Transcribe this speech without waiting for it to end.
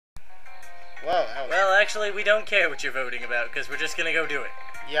Whoa. Well, actually, we don't care what you're voting about, because we're just gonna go do it.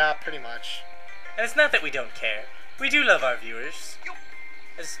 Yeah, pretty much. And it's not that we don't care. We do love our viewers.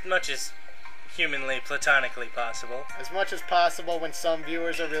 As much as humanly, platonically possible. As much as possible when some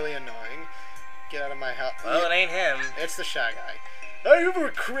viewers are really annoying. Get out of my house. Well, it ain't him. It's the Shy Guy. Hey, you were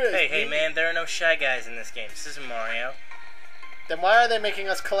Chris. Hey, man, there are no Shy Guys in this game. This isn't Mario. Then why are they making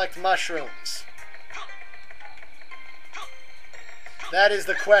us collect mushrooms? That is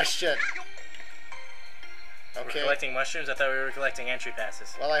the question. Okay. We're collecting mushrooms? I thought we were collecting entry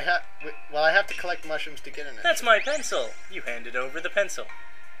passes. Well, I have to collect mushrooms to get in it. That's my pencil. You handed over the pencil.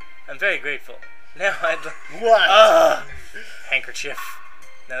 I'm very grateful. Now I'd... What? Handkerchief.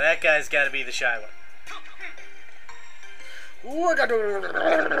 Now that guy's got to be the shy one.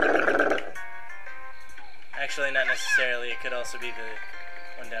 Actually, not necessarily. It could also be the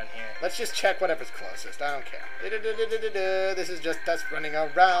one down here. Let's just check whatever's closest. I don't care. This is just us running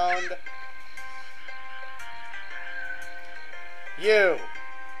around. You.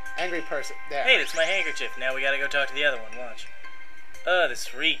 Angry person. There. Hey, that's my handkerchief. Now we gotta go talk to the other one. Watch. Oh,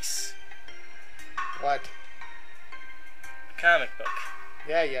 this reeks. What? Comic book.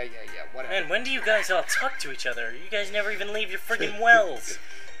 Yeah, whatever. Man, when do you guys all talk to each other? You guys never even leave your friggin' wells.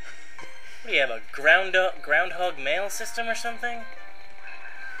 What do you have, a groundhog mail system or something?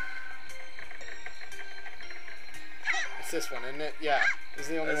 It's this one, isn't it? Yeah. This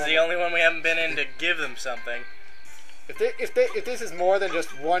is the only one. This is the only one we haven't been in to give them something. If this is more than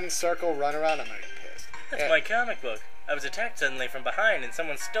just one circle run around, I'm gonna get pissed. That's my comic book. I was attacked suddenly from behind and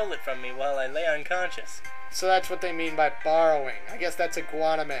someone stole it from me while I lay unconscious. So that's what they mean by borrowing. I guess that's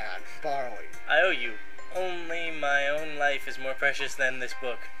Iguana Man. Borrowing. I owe you. Only my own life is more precious than this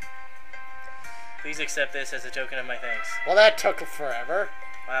book. Please accept this as a token of my thanks. Well, that took forever.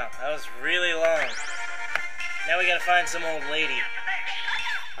 Wow, that was really long. Now we gotta find some old lady.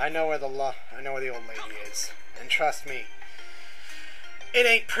 I know where the old lady is. And trust me, it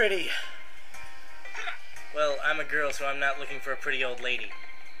ain't pretty. Well, I'm a girl, so I'm not looking for a pretty old lady.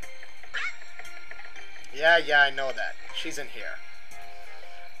 Yeah, I know that. She's in here.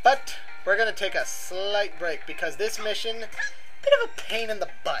 But we're gonna take a slight break because this mission, bit of a pain in the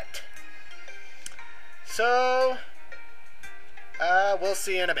butt. So, we'll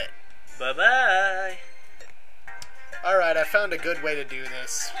see you in a bit. Bye-bye. Alright, I found a good way to do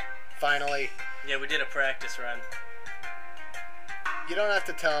this. Finally. Yeah, we did a practice run. You don't have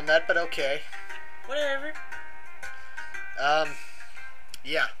to tell him that, but okay. Whatever.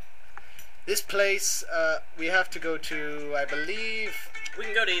 Yeah. This place, we have to go to, I believe... We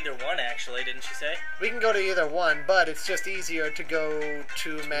can go to either one, actually, didn't she say? We can go to either one, but it's just easier to go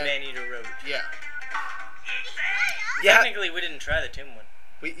to Man-Eater Road. Yeah. Technically, we didn't try the Tomb one.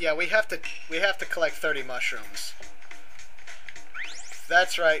 We have to collect 30 mushrooms.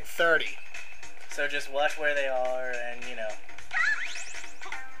 That's right, 30. So just watch where they are, and you know.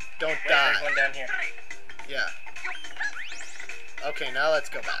 Don't die. There's one down here. Yeah. Okay, now let's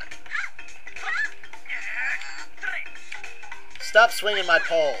go back. Stop swinging my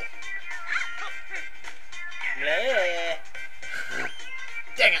pole. Blah.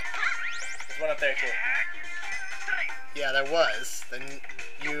 Dang it. There's one up there too. Yeah, there was. Then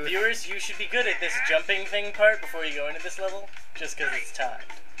you... Viewers, you should be good at this jumping thing part before you go into this level, just because it's timed.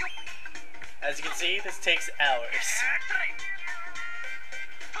 As you can see, this takes hours.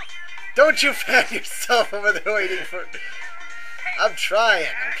 Don't you fan yourself over there waiting for... I'm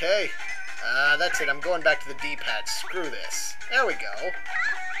trying, okay? That's it. I'm going back to the D-pad. Screw this. There we go.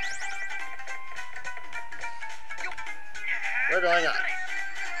 We're going up.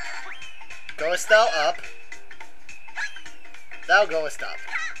 Goest thou up? Thou goest up.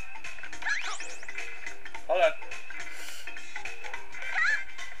 Hold on.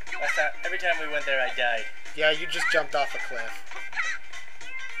 Last time, every time we went there, I died. Yeah, you just jumped off a cliff.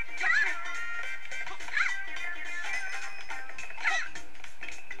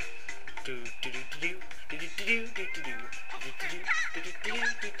 I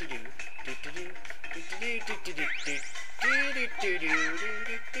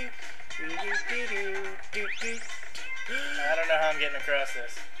don't know how I'm getting across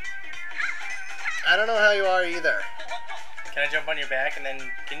this. I don't know how you are either. Can I jump on your back and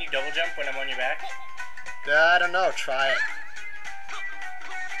then can you double jump when I'm on your back? I don't know. Try it.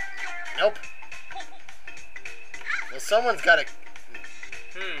 Nope. Well, someone's got to...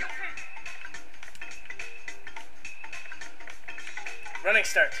 Running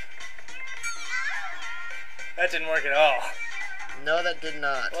start. That didn't work at all. No, that did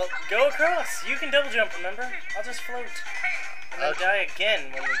not. Well, go across. You can double jump, remember? I'll just float. And then die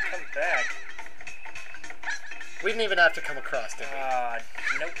again when we come back. We didn't even have to come across, did we?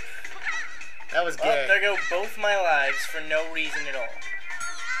 Nope. That was Well, gay. there go both my lives for no reason at all.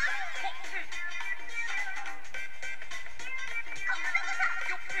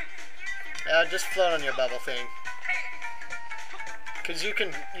 Just float on your bubble thing. Cause you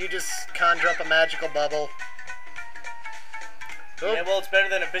just conjure up a magical bubble. Oop. Yeah, well, it's better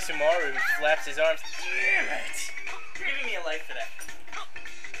than Abyssumaru who flaps his arms. Damn it! You're giving me a life for that.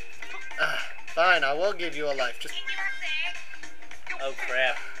 Fine, I will give you a life. Just Oh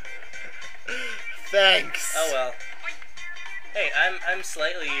crap. thanks. Oh well. Hey, I'm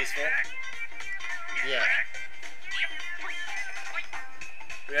slightly useful. Yeah.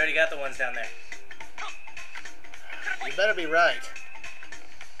 We already got the ones down there. You better be right.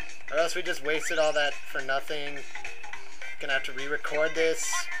 Or else we just wasted all that for nothing. Gonna have to re-record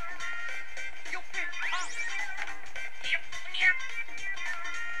this.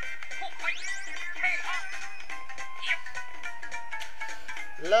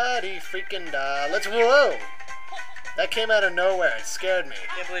 Bloody freaking da. Let's whoa! That came out of nowhere. It scared me.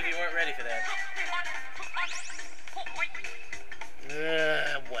 Can't believe you weren't ready for that.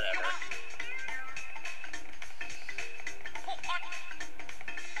 Whatever.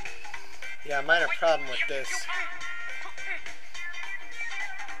 Yeah, minor problem with this.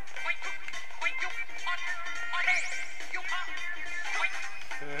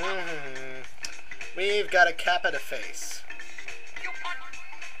 We've got a Kappa to face.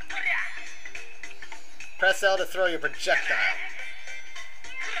 Press L to throw your projectile.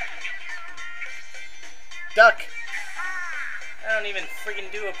 Duck! I don't even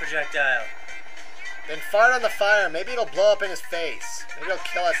freaking do a projectile. Then fart on the fire. Maybe it'll blow up in his face. Maybe it'll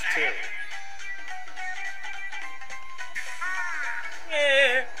kill us too.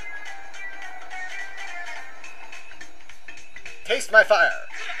 Yeah. Taste my fire.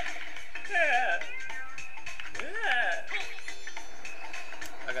 Yeah. Yeah.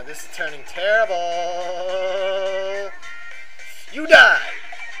 Oh god, this is turning terrible. You die!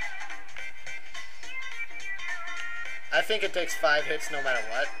 I think it takes 5 hits no matter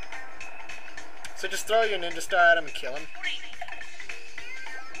what. So just throw your ninja star at him and kill him.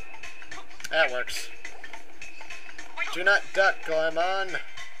 That works. Do not duck, Goemon.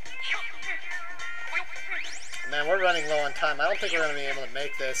 Man, we're running low on time. I don't think we're going to be able to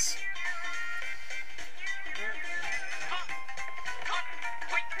make this.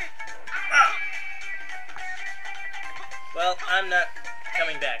 Well, I'm not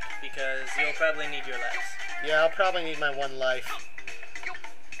coming back because you'll probably need your lives. Yeah, I'll probably need my 1 life.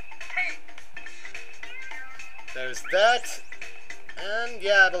 There's that. And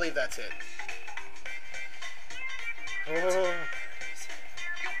yeah, I believe that's it. Oh.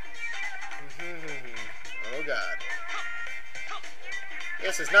 Oh god.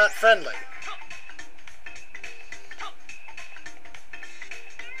 This is not friendly.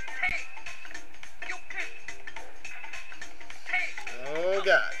 Oh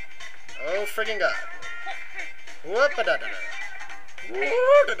god. Oh friggin' god. Whoop-a-da-da-da.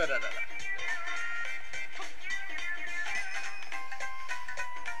 Whoop-a-da-da-da.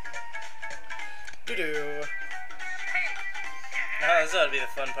 Doo-doo. Oh, this ought to be the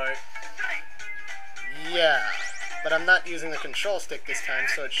fun part. Yeah, but I'm not using the control stick this time,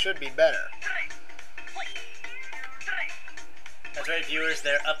 so it should be better. That's right, viewers,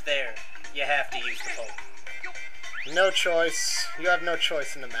 they're up there. You have to use the poke. No choice. You have no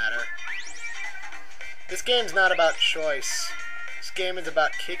choice in the matter. This game's not about choice. This game is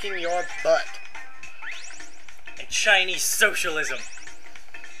about kicking your butt. And Chinese socialism.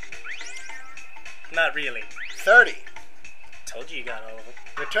 Not really. 30. Told you got all of them.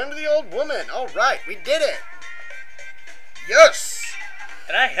 Return to the old woman. Alright, we did it. Yes!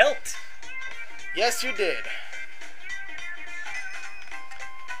 And I helped. Yes, you did.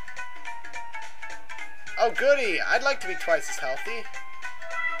 Oh, goody. I'd like to be twice as healthy.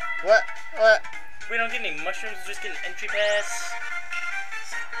 What? What? We don't get any mushrooms, we just get an entry pass.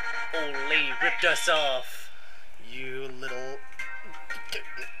 Old lady ripped us off. You little...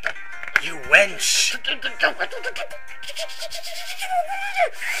 You wench!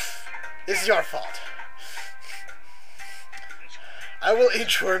 This is your fault. I will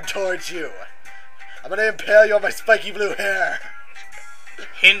inchworm towards you. I'm gonna impale you on my spiky blue hair.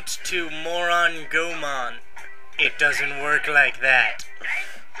 Hint to moron Goemon. It doesn't work like that.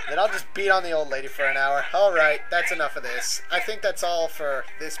 Then I'll just beat on the old lady for an hour. Alright, that's enough of this. I think that's all for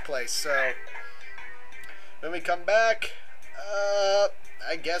this place, so... when we come back,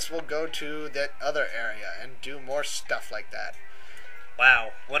 I guess we'll go to that other area and do more stuff like that.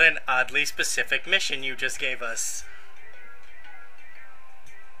 Wow, what an oddly specific mission you just gave us.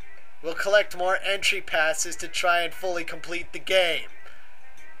 We'll collect more entry passes to try and fully complete the game.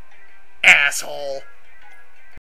 Ass. asshole.